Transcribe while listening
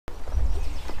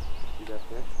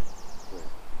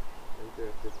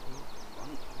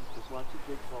Watch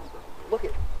the jig fall. Look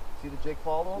it. See the jig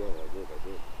fall though? Yeah, I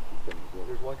did.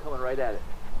 There's one coming right at it.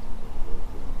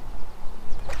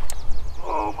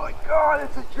 Oh my God,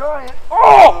 it's a giant.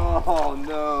 Oh! Oh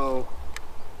no.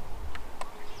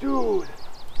 Dude.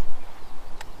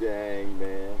 Dang,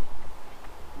 man.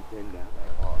 You pinned down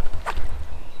that hard.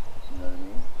 You know what I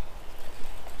mean?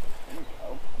 There you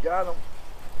go. Got him.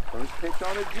 First pitch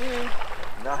on a jig.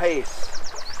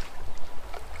 Nice.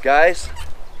 Guys,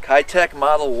 Keitech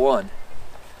Model 1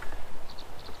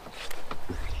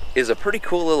 is a pretty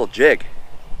cool little jig.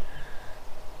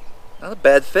 Not a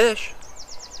bad fish.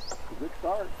 A good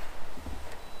start.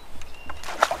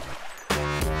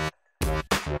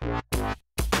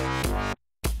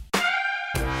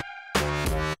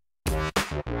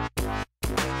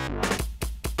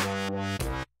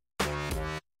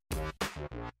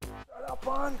 Start up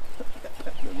on.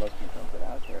 There must be something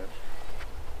out there.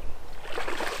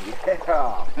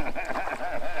 Yeah.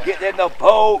 Get in the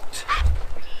boat.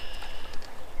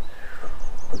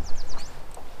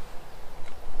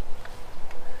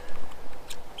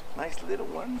 Nice little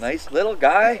one. Nice little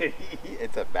guy.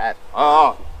 It's a bat.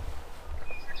 Oh.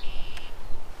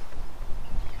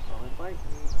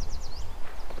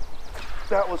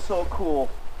 That was so cool.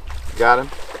 Got him?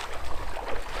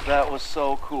 That was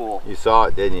so cool. You saw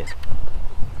it, didn't you?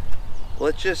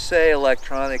 Let's just say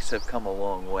electronics have come a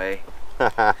long way.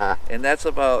 And that's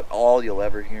about all you'll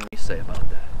ever hear me say about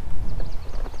that.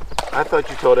 I thought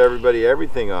you told everybody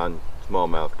everything on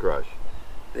SmallmouthCrush.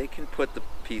 They can put the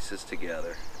pieces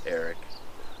together, Eric.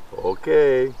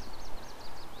 Okay.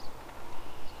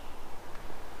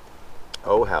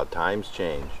 Oh, how times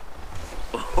change.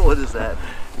 What is that?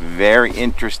 Very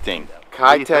interesting.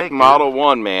 Keitech Model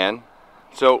 1, man.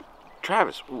 So,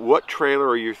 Travis, what trailer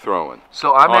are you throwing?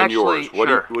 So I'm on actually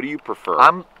yours? What do you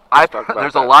prefer?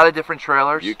 There's a lot of different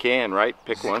trailers. You can, right?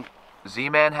 Pick one.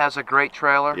 Z-Man has a great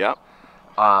trailer. Yep.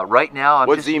 Right now,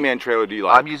 What Z-Man trailer do you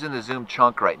like? I'm using the Zoom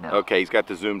Chunk right now. Okay, he's got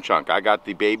the Zoom Chunk. I got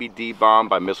the Baby D-Bomb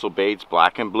by Missile Baits,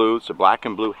 black and blue. It's a black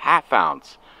and blue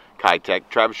half-ounce Keitech.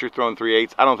 Travis, you're throwing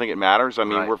 3/8. I don't think it matters. I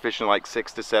mean, we're fishing like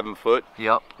 6 to 7 foot.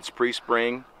 Yep. It's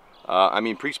pre-spring.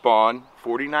 Pre-spawn,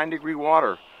 49-degree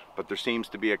water, but there seems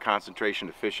to be a concentration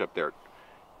of fish up there.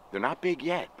 They're not big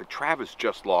yet, but Travis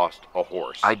just lost a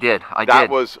horse. I did. That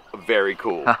was very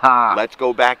cool. Let's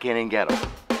go back in and get him.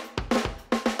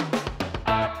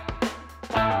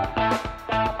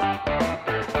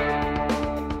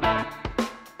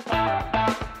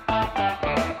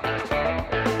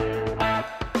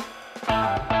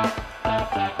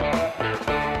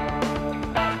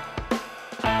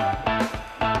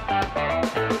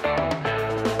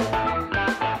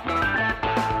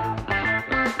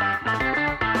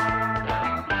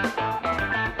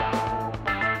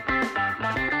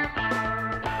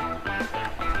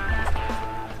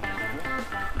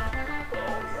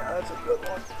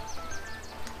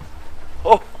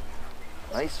 Oh,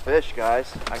 nice fish,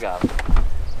 guys. I got him.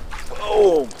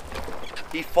 Boom.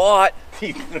 He fought.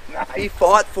 He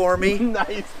fought for me.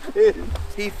 Nice fish.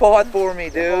 He fought for me,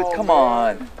 dude. Come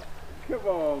on. Come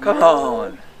on. Come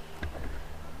on.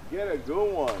 Get a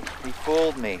good one. He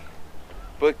fooled me.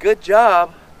 But good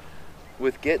job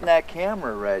with getting that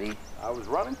camera ready. I was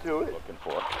running to it. Looking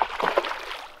for it.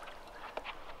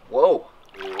 Whoa.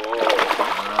 Whoa.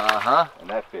 Uh-huh. And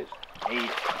that fish ate.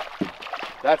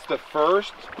 That's the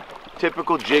first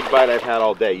typical jig bite I've had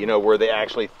all day. You know, where they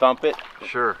actually thump it.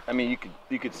 Sure. I mean,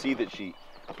 you could see that she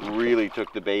really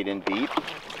took the bait in deep.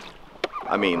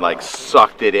 I mean, like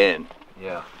sucked it in.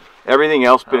 Yeah. Everything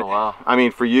else been, oh, wow. I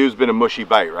mean, for you has been a mushy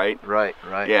bite, right? Right.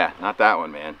 Yeah, not that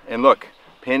one, man. And look,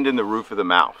 pinned in the roof of the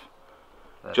mouth.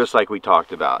 Just like we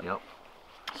talked about. Yep.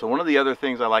 So one of the other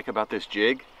things I like about this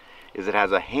jig is it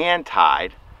has a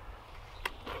hand-tied,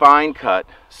 fine-cut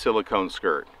silicone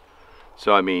skirt.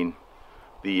 So I mean,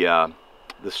 the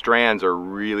strands are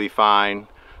really fine,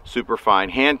 super fine,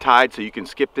 hand-tied, so you can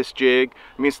skip this jig.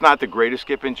 I mean, it's not the greatest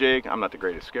skipping jig. I'm not the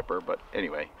greatest skipper, but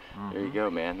anyway, there you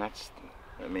go, man. That's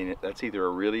either a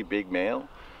really big male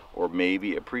or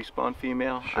maybe a pre-spawn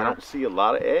female. Sure. I don't see a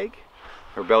lot of egg.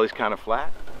 Her belly's kind of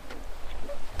flat.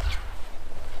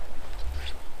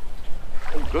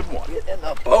 Oh, good one. Get in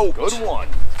the boat. Good one.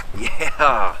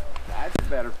 Yeah. That's a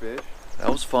better fish. That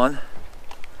was fun.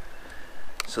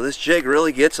 So this jig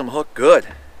really gets him hooked good.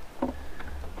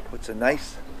 Puts a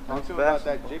nice Talk to him bass. about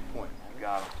that jig point.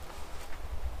 Got him.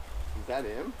 Is that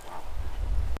him?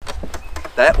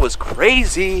 That was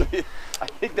crazy. I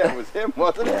think that was him,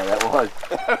 wasn't it? Yeah, that was.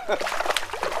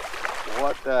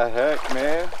 What the heck,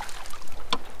 man?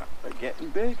 They're getting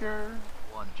bigger.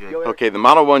 One jig. Okay, the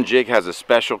Model 1 jig has a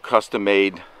special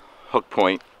custom-made hook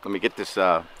point. Let me get this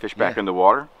fish back in the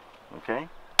water. Okay.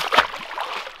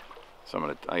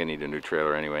 So I need a new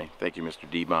trailer anyway. Thank you, Mr.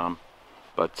 D-Bomb.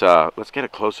 But let's get a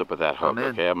close-up of that hook.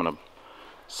 Okay, I'm gonna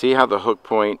see how the hook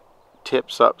point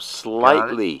tips up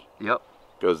slightly. Yep.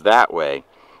 Goes that way,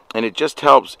 and it just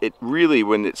helps. It really,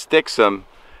 when it sticks them,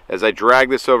 as I drag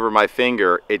this over my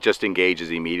finger, it just engages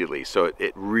immediately. So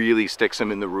it really sticks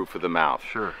them in the roof of the mouth.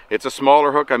 Sure. It's a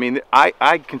smaller hook. I mean,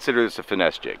 I consider this a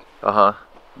finesse jig. Uh-huh.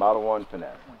 Model 1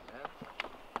 finesse.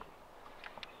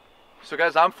 So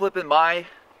guys, I'm flipping my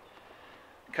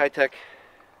Keitech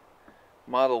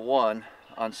Model 1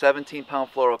 on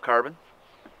 17-pound fluorocarbon.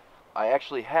 I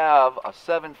actually have a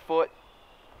 7-foot,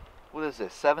 what is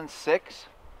this, 7.6?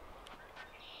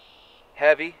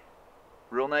 Heavy,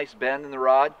 real nice bend in the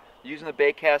rod, using the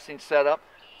bait casting setup.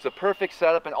 It's a perfect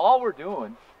setup, and all we're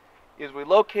doing is we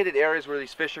located areas where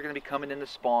these fish are going to be coming in to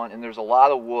spawn, and there's a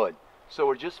lot of wood. So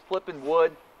we're just flipping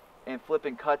wood and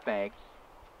flipping cut bank.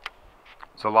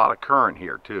 It's a lot of current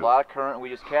here too. A lot of current. We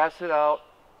just cast it out,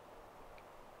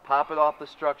 pop it off the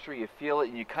structure, you feel it,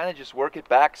 and you kind of just work it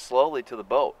back slowly to the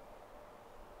boat.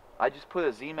 I just put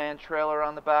a Z-Man trailer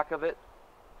on the back of it.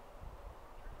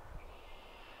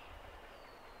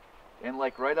 And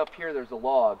like right up here, there's a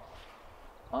log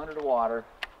under the water.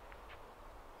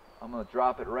 I'm going to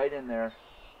drop it right in there.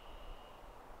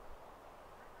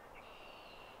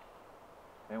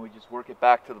 And we just work it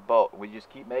back to the boat. We just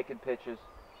keep making pitches.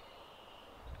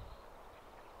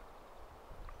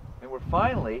 And we're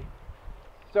finally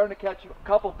starting to catch a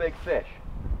couple big fish.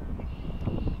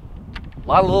 A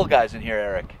lot of little guys in here,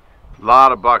 Eric. A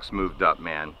lot of bucks moved up,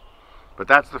 man. But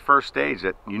that's the first stage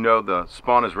that you know the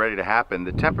spawn is ready to happen.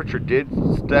 The temperature did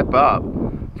step up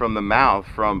from the mouth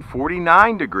from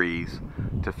 49 degrees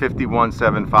to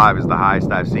 51.75 is the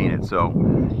highest I've seen it. So,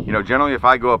 you know, generally if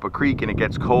I go up a creek and it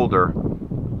gets colder,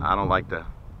 I don't like to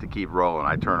keep rolling.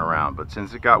 I turn around. But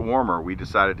since it got warmer, we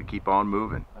decided to keep on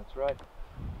moving. That's right.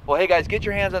 Well, hey guys, get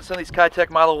your hands on some of these Keitech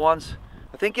Model 1s.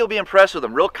 I think you'll be impressed with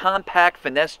them. Real compact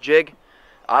finesse jig.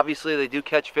 Obviously, they do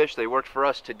catch fish. They worked for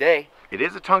us today. It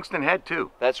is a tungsten head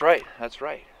too. That's right. That's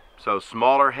right. So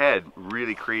smaller head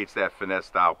really creates that finesse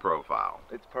style profile.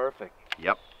 It's perfect.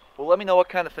 Yep. Well, let me know what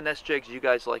kind of finesse jigs you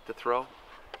guys like to throw.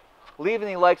 Leave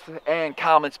any likes and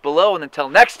comments below. And until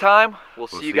next time, we'll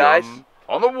see you guys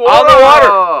on the water. On the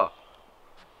water.